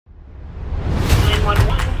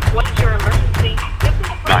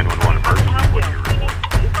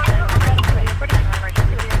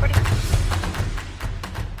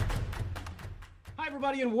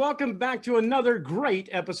welcome back to another great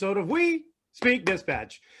episode of We Speak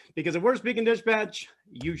Dispatch. Because if we're speaking dispatch,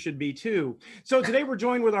 you should be too. So today we're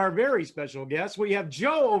joined with our very special guest. We have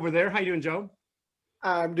Joe over there. How you doing, Joe?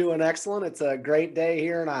 I'm doing excellent. It's a great day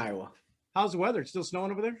here in Iowa. How's the weather? It's still snowing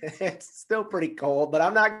over there? It's still pretty cold, but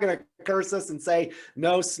I'm not going to curse us and say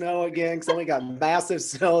no snow again because we got massive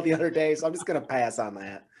snow the other day, so I'm just going to pass on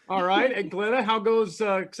that. All right. And Glenna, how goes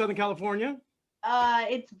Southern California?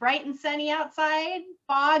 It's bright and sunny outside.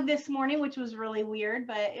 Fog this morning, which was really weird,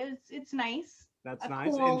 but it's nice. That's a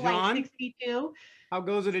nice. Cool, And John, like 62. How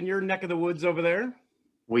goes it in your neck of the woods over there?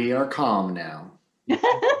 We are calm now. Okay,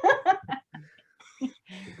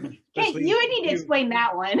 you would need to explain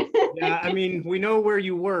that one. Yeah, I mean, we know where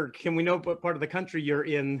you work and we know what part of the country you're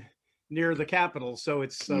in near the capital. So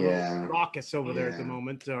it's raucous over there at the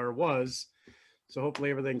moment, or was. So hopefully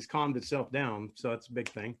everything's calmed itself down. So that's a big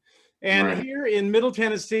thing. And here in Middle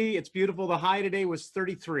Tennessee, it's beautiful. The high today was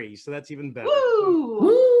 33. So that's even better. Woo!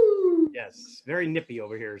 Woo! Yes, very nippy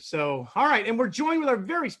over here. So, all right. And we're joined with our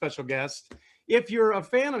very special guest. If you're a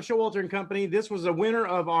fan of Showalter and Company, this was a winner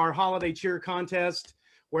of our holiday cheer contest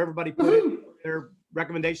where everybody put in their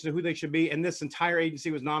recommendations of who they should be. And this entire agency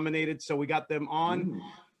was nominated. So we got them on.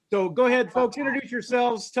 So go ahead, folks, introduce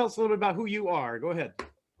yourselves. Tell us a little bit about who you are. Go ahead.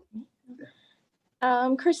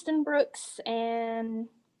 Kristen Brooks, and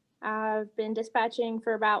I've been dispatching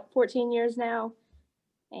for about 14 years now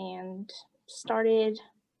and started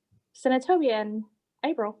Senatobia in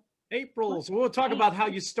April. So we'll talk about how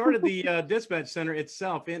you started the dispatch center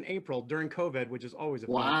itself in April during COVID, which is always a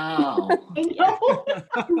fun. Wow. I know.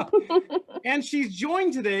 And she's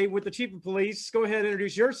joined today with the Chief of Police. Go ahead and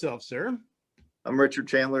introduce yourself, sir. I'm Richard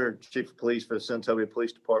Chandler, Chief of Police for the Senatobia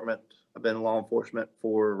Police Department. I've been in law enforcement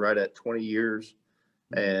for right at 20 years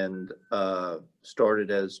and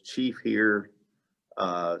started as chief here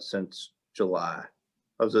since July.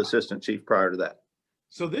 I was assistant chief prior to that.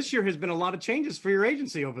 So this year has been a lot of changes for your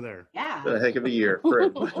agency over there. Yeah. It's been a heck of a year for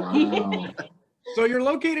everybody. Wow. So you're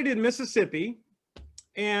located in Mississippi.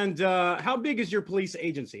 And how big is your police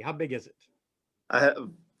agency? How big is it? I have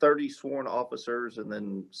 30 sworn officers and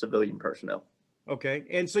then civilian personnel. Okay.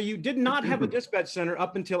 And so you did not have a dispatch center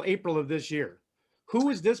up until April of this year. Who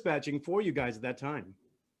was dispatching for you guys at that time?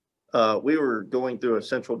 We were going through a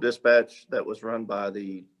central dispatch that was run by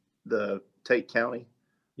the Tate County.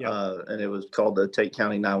 Yeah. And it was called the Tate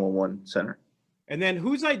County 911 Center. And then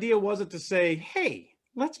whose idea was it to say, hey,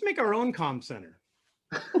 let's make our own comm center?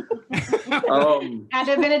 Had to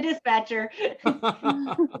have been a dispatcher.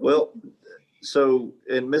 Well, so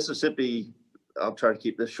in Mississippi, I'll try to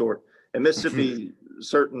keep this short. In Mississippi,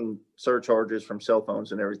 certain surcharges from cell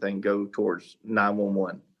phones and everything go towards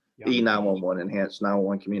 911, E911, enhanced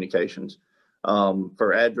 911 communications,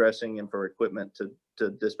 for addressing and for equipment to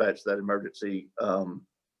dispatch that emergency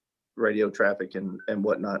radio traffic and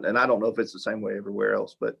whatnot. And I don't know if it's the same way everywhere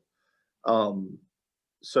else, but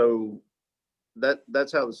so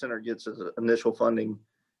that's how the center gets its initial funding.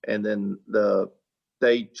 And then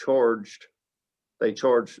they charge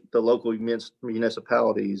the local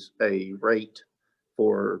municipalities a rate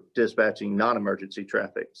for dispatching non-emergency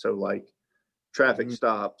traffic. So like traffic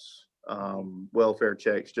stops, welfare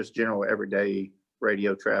checks, just general everyday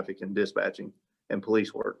radio traffic and dispatching and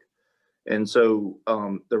police work. And so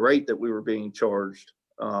the rate that we were being charged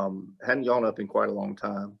hadn't gone up in quite a long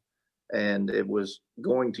time. And it was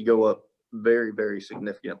going to go up very, very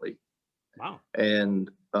significantly. Wow.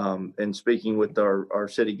 And speaking with our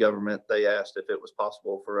city government, they asked if it was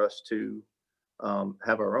possible for us to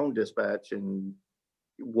have our own dispatch and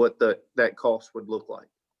what that cost would look like.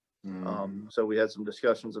 So we had some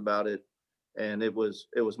discussions about it, and it was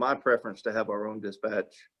my preference to have our own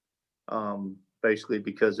dispatch, basically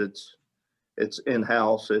because it's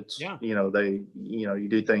in-house. It's, you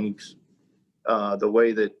do things the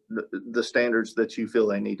way that the standards that you feel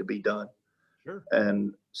they need to be done. Sure.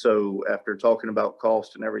 And so after talking about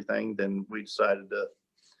cost and everything, then we decided to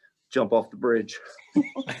jump off the bridge.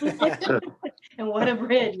 And what a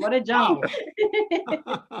bridge, what a jump.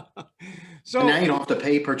 So And now you don't have to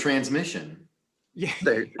pay per transmission. Yeah.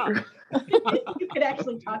 You could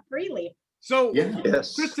actually talk freely. So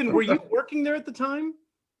Yes. Kristen, were you working there at the time?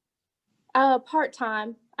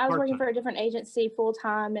 Part-time. I was working Part-time. for a different agency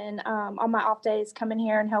full-time, and on my off days coming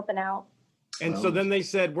here and helping out. And so then they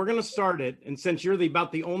said, we're going to start it. And since you're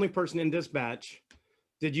about the only person in dispatch,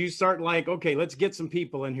 did you start like, okay, let's get some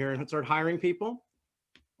people in here and start hiring people?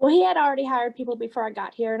 Well, he had already hired people before I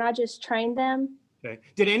got here, and I just trained them. Okay.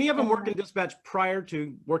 Did any of them work in dispatch prior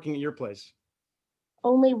to working at your place?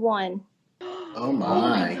 Only one. Oh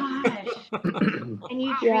my. Oh my gosh. And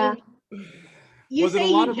you Yeah. trained, you Was it a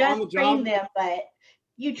say lot you of on the just trained job? them, but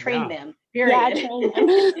You train Yeah. them. Yeah, I Period. trained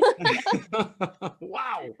them.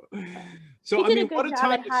 Wow. So, He I did a mean, good what a job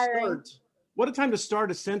time at to hiring. start. What a time to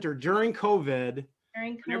start a center during COVID.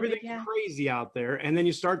 During And COVID, everything's yeah. crazy out there, and then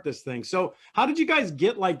you start this thing. So how did you guys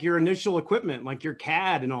get like your initial equipment, like your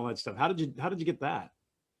CAD and all that stuff? How did you get that?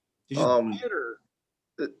 Did you just buy it, or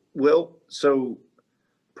Well, so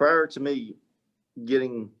prior to me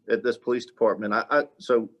getting at this police department, I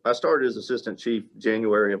started as assistant chief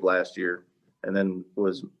January of last year and then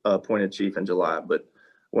was appointed chief in July. But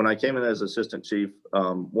when I came in as assistant chief,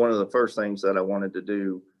 one of the first things that I wanted to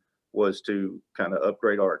do was to kind of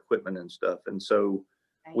upgrade our equipment and stuff. And so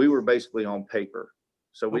we were basically on paper.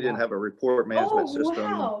 So we didn't have a report management Oh,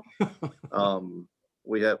 system. wow.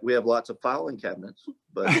 We have lots of filing cabinets,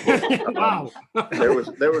 but wow. there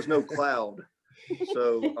was no cloud.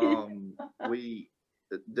 So we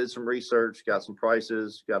did some research, got some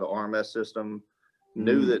prices, got an RMS system,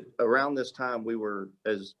 knew that around the time we were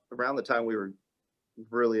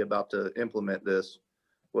really about to implement this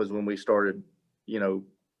was when we started,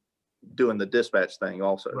 doing the dispatch thing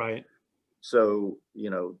also. Right. So,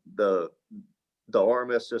 the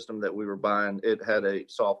RMS system that we were buying, it had a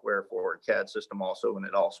software for a CAD system also, and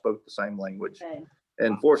it all spoke the same language. Good.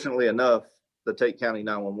 And fortunately enough, the Tate County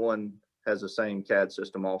 911 has the same CAD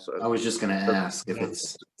system also. I was just gonna ask if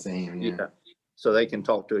it's the same, yeah. So they can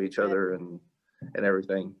talk to each other and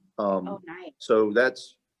everything. Oh, nice. So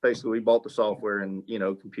that's basically, we bought the software and,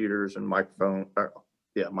 computers and microphones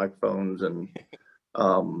and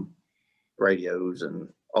radios and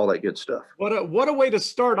all that good stuff. What a way to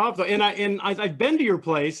start off though. And I've been to your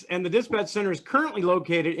place, and the dispatch center is currently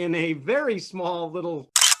located in a very small little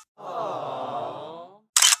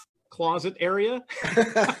closet area. So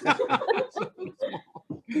small.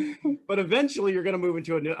 But eventually you're going to move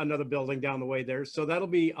into another building down the way there. So that'll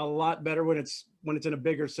be a lot better when it's in a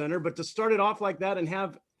bigger center. But to start it off like that and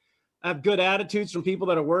have good attitudes from people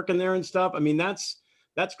that are working there and stuff, I mean, that's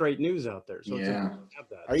great news out there. So it's Yeah. important to have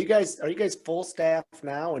that. Are you guys full staff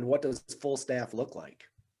now? And what does full staff look like?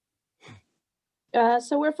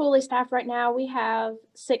 So we're fully staffed right now. We have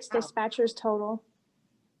 6 Wow. dispatchers total.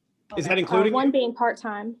 Is that including one you? being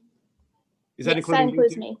part-time. Is that Yes, including that you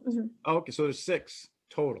includes too? me. Mhm. Oh, okay, so there's 6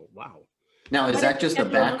 total. Wow. Now, is What that is just a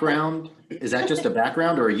schedule look like? background? Is that just a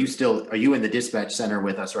background, or are you in the dispatch center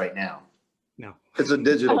with us right now? No. It's a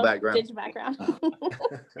digital Oh, background. Digital background.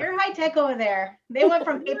 You're high tech over there. They went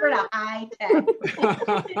from paper to high tech.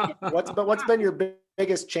 What's been your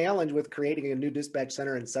biggest challenge with creating a new dispatch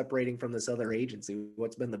center and separating from this other agency?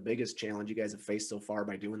 What's been the biggest challenge you guys have faced so far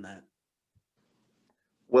by doing that?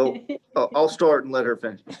 Well, I'll start and let her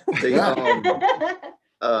finish.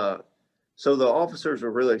 So the officers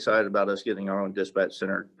were really excited about us getting our own dispatch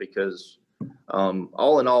center because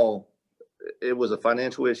all in all, it was a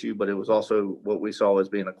financial issue, but it was also what we saw as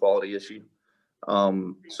being a quality issue.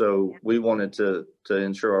 So we wanted to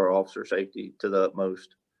ensure our officer safety to the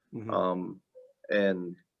utmost. Mhm.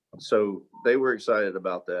 And so they were excited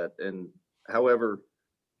about that. And however,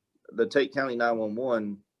 the Tate County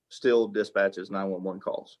 911 still dispatches 911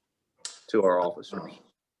 calls to our officers.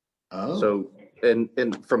 Oh, So,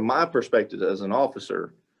 and from my perspective as an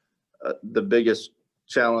officer, the biggest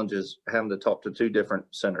challenge is having to talk to 2 different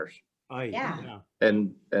centers. Yeah.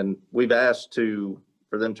 And we've asked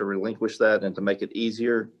for them to relinquish that and to make it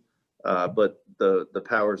easier. But the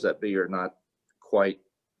powers that be are not quite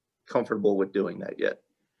comfortable with doing that yet.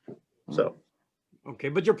 So, Okay,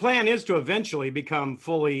 but your plan is to eventually become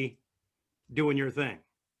fully doing your thing.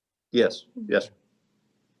 yes.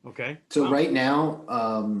 Okay. so Wow. right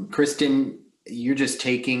now, Kristen, you're just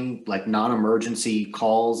taking like non-emergency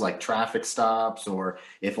calls, like traffic stops, or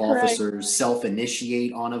if Correct. officers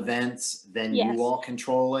self-initiate on events, then Yes. you all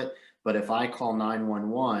control it. But if I call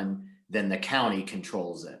 911, then the county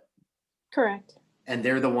controls it. Correct. And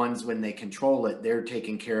they're the ones, when they control it, they're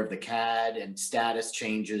taking care of the CAD and status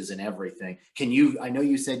changes and everything. I know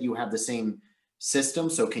you said you have the same system,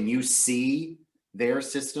 so can you see their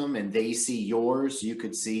system and they see yours? You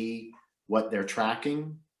could see what they're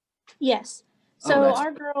tracking? Yes. Oh, So that's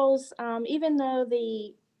our girls, even though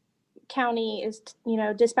the county is,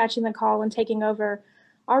 dispatching the call and taking over,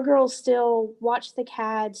 our girls still watch the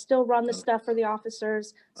CAD, still run the Okay. stuff for the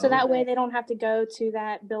officers. So that Okay. way they don't have to go to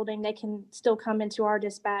that building. They can still come into our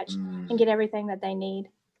dispatch Mm, and get everything that they need.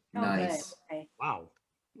 Oh, good. nice. Okay. Wow.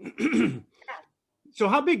 So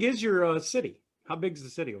how big is your city? How big is the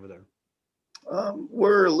city over there?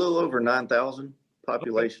 We're a little over 9,000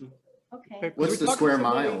 population. Okay. Okay. What's We the talked square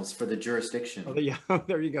about somebody- miles for the jurisdiction? Oh, yeah,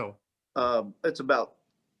 there you go. It's about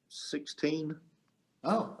 16.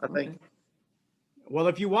 Oh, I think. okay. Well,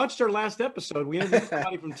 if you watched our last episode, we interviewed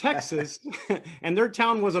somebody from Texas, and their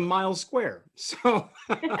town was a mile square. So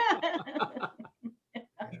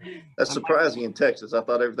That's surprising in Texas. I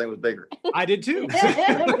thought everything was bigger. I did too.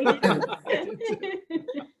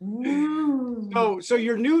 So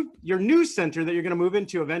your new center that you're going to move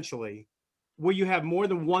into eventually, will you have more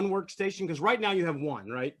than one workstation? Because right now you have one,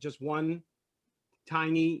 right? Just one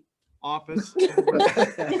tiny office.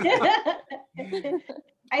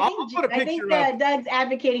 I think Doug's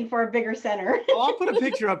advocating for a bigger center. I'll put a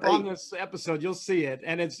picture up on this episode. You'll see it,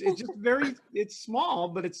 and it's just it's small,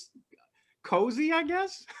 but it's cozy, I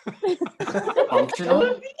guess.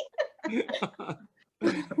 Functional.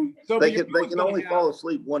 So They can only fall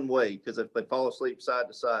asleep one way, because if they fall asleep side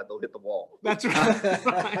to side, they'll hit the wall. That's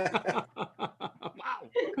right. Wow.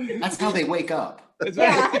 That's how they wake up.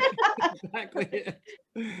 Yeah. Exactly it.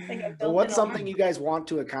 So what's something you guys want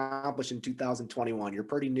to accomplish in 2021? You're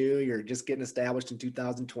pretty new. You're just getting established in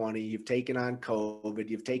 2020. You've taken on COVID.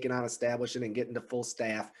 You've taken on establishing and getting to full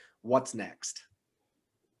staff. What's next?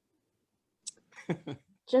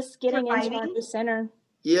 Just getting into our Surviving? new center.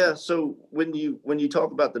 Yeah, so when you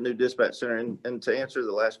talk about the new dispatch center, and to answer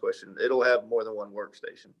the last question, it'll have more than one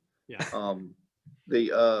workstation. Yeah.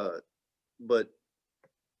 But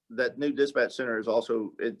that new dispatch center is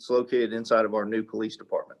also, it's located inside of our new police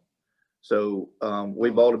department. So we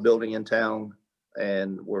bought a building in town,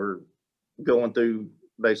 and we're going through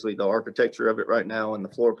basically the architecture of it right now and the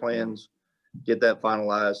floor plans, get that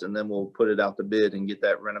finalized, and then we'll put it out to bid and get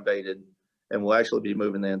that renovated. And we'll actually be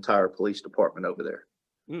moving the entire police department over there.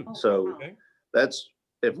 So Okay. that's,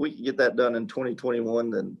 if we could get that done in 2021,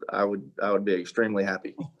 then I would be extremely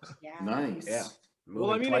happy. Yeah. Nice. Yeah. Moving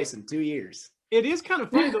Well, I mean, twice in 2 years. It is kind of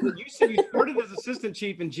funny though that you said you started as assistant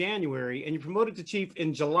chief in January and you promoted to chief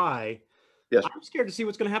in July. Yes. I'm scared to see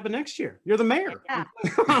what's going to happen next year. You're the mayor. Yeah.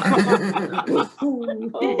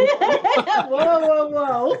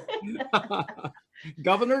 Whoa.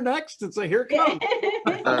 Governor next. It's a here it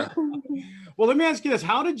comes. Well, let me ask you this.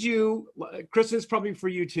 How did you, Chris, it's probably for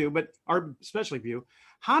you too, but especially for you,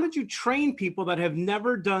 how did you train people that have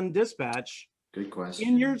never done dispatch Good question.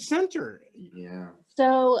 in your center? Yeah.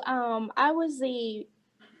 So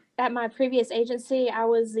at my previous agency, I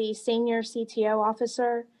was the senior CTO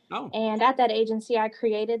officer. Oh, And at that agency, I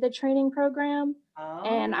created the training program,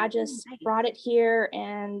 and I just nice. brought it here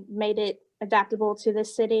and made it adaptable to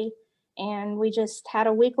this city. And we just had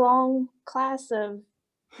a week-long class of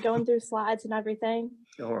going through slides and everything.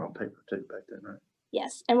 And we're on paper too back then, right?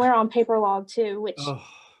 Yes, and we're on PaperLog too, which oh.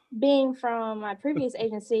 being from my previous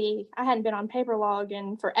agency, I hadn't been on PaperLog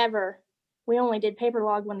in forever. We only did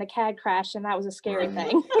PaperLog when the CAD crashed, and that was a scary Right.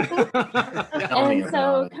 thing. Tell me And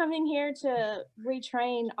so about it. coming here to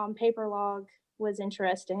retrain on PaperLog was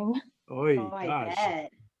interesting. Oy, Oh, I gosh.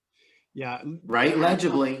 bet. Yeah. Write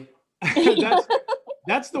legibly.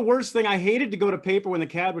 That's the worst thing. I hated to go to paper when the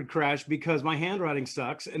CAD would crash because my handwriting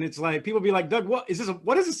sucks. And it's like, people be like, Doug, what does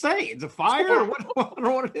it say? It's a fire or what? I don't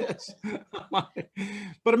know what it is.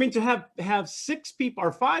 But I mean, to have 6 people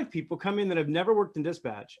or 5 people come in that have never worked in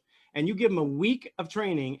dispatch and you give them a week of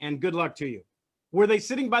training and good luck to you. Were they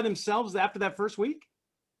sitting by themselves after that first week?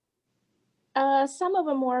 Some of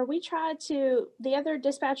them were. We tried to, the other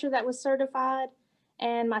dispatcher that was certified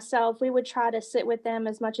and myself, we would try to sit with them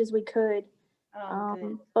as much as we could. Oh,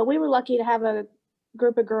 good. But we were lucky to have a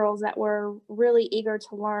group of girls that were really eager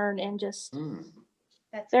to learn and just,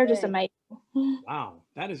 they're just good. amazing. Wow.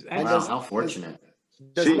 That is, And Wow, does- how fortunate.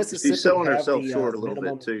 Does Mississippi She's selling have herself the, short a little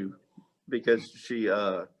minimum- bit too, because she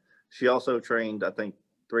also trained, I think,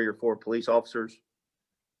 3 or 4 police officers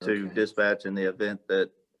to Okay. dispatch in the event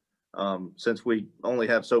that, since we only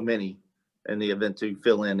have so many, in the event to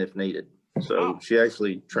fill in if needed. So Wow. she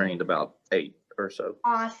actually trained about 8 or so.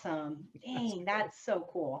 Awesome. Dang, that's so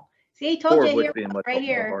cool. See, I 4 told of you which here, being much right more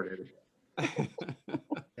here. hard-headed.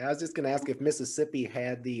 Yeah, I was just going to ask if Mississippi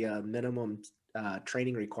had the minimum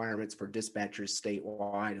training requirements for dispatchers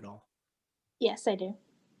statewide at all. Yes, I do.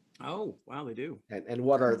 oh, wow, they do. And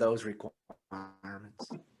what are those requirements?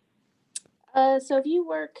 So if you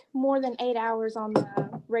work more than 8 hours on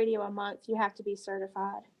the radio a month, you have to be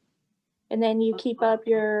certified. And then you keep up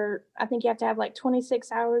I think you have to have like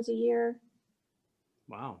 26 hours a year.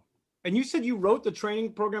 Wow. And you said you wrote the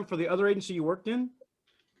training program for the other agency you worked in?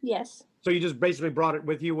 Yes. So you just basically brought it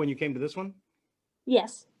with you when you came to this one?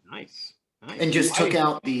 Yes. Nice. And just took I-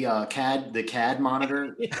 out the CAD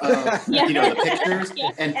monitor, Yeah. you know, the pictures, Yeah.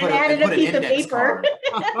 and And put added a an piece of index paper.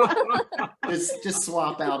 card. Just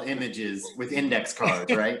swap out images with index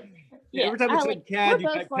cards, right? Yeah, Every time it said CAD, we're you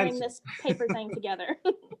both got learning pencil. this paper thing together.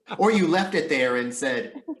 Or you left it there and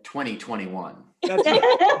said 2021. That's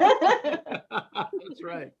right. That's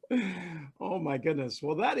right. Oh my goodness.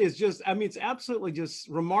 Well, that is just, I mean, it's absolutely just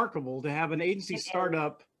remarkable to have an agency start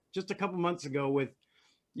up just a couple months ago with,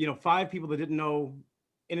 5 people that didn't know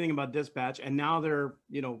anything about dispatch. And now they're,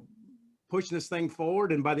 pushing this thing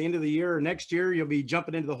forward. And by the end of the year or next year, you'll be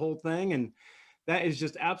jumping into the whole thing. And that is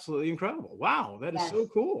just absolutely incredible. Wow. That is so Yes.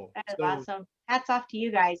 cool. That is So, awesome. Hats off to you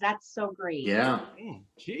guys. That's so great. Yeah.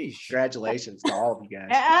 Geez. Congratulations to all of you guys.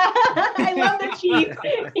 I love the chief.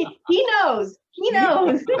 He knows. He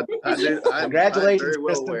knows. I do. I'm Congratulations, very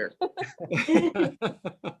well Kristen. aware.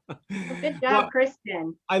 Good job, Well,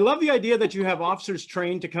 Kristen. I love the idea that you have officers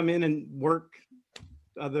trained to come in and work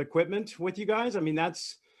the equipment with you guys. I mean,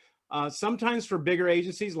 that's sometimes for bigger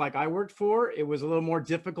agencies like I worked for, it was a little more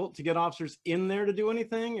difficult to get officers in there to do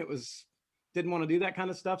anything. Didn't want to do that kind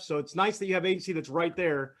of stuff. So it's nice that you have agency that's right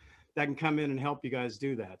there that can come in and help you guys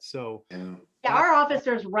do that. So Yeah. Yeah, our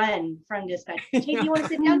officers run from dispatch. Chief, you want to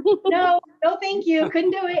sit down? No, thank you.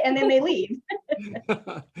 Couldn't do it. And then they leave.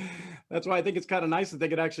 that's why I think it's kind of nice that they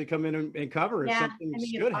could actually come in and cover if Yeah, something I think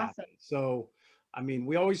it's should awesome. happen. So, I mean,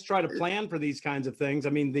 we always try to plan for these kinds of things. I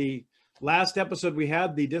mean, the last episode we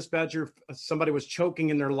had, the dispatcher, somebody was choking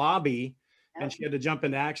in their lobby and she had to jump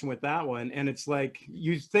into action with that one. And it's like,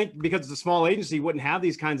 you think because it's a small agency, you wouldn't have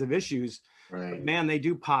these kinds of issues, but Right. man, they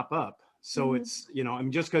do pop up. So Mhm. it's, I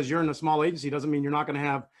mean, just because you're in a small agency doesn't mean you're not going to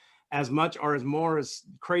have as much or as more as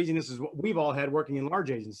craziness as what we've all had working in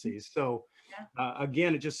large agencies. So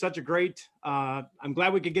again, it's just such a great, I'm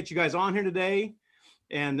glad we could get you guys on here today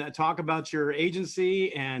and talk about your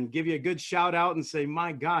agency and give you a good shout out and say,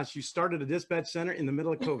 my gosh, you started a dispatch center in the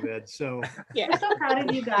middle of COVID. So Yeah. I'm so proud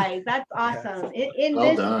of you guys. That's awesome. In Well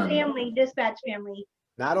this done. family, dispatch family.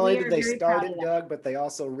 Not only We are did they very start proud it, of that. Doug, but they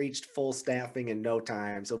also reached full staffing in no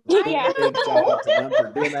time. So Yeah. big shout out to them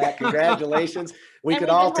for doing that. Congratulations. We And could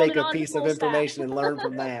we've all been take a holding on to piece of full staff. information and learn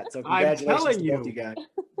from that. So I'm congratulations telling to both you. you guys.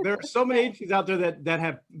 there are so many agencies out there that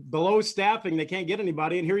have below staffing, they can't get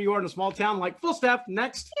anybody. And here you are in a small town, like full staff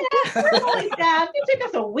next. We're fully staffed. It took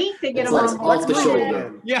us a week to get It's them like on board. off the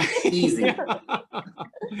shoulder. Yeah. Easy.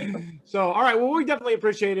 So, all right. Well, we definitely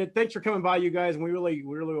appreciate it. Thanks for coming by, you guys. And we really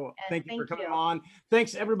thank you for thank coming you. on.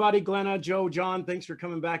 Thanks, everybody. Glenna, Joe, John, thanks for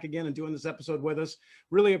coming back again and doing this episode with us.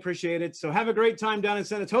 Really appreciate it. So, have a great time down in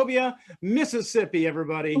Senatobia, Mississippi,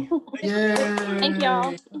 everybody. Yay. Thank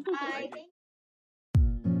y'all. Bye.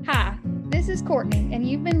 Hi, this is Courtney, and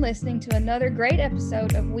you've been listening to another great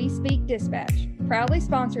episode of We Speak Dispatch, proudly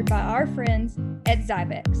sponsored by our friends at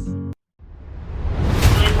Zybex.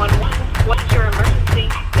 911, what's your emergency?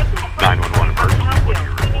 911 emergency, what do you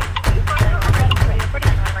report?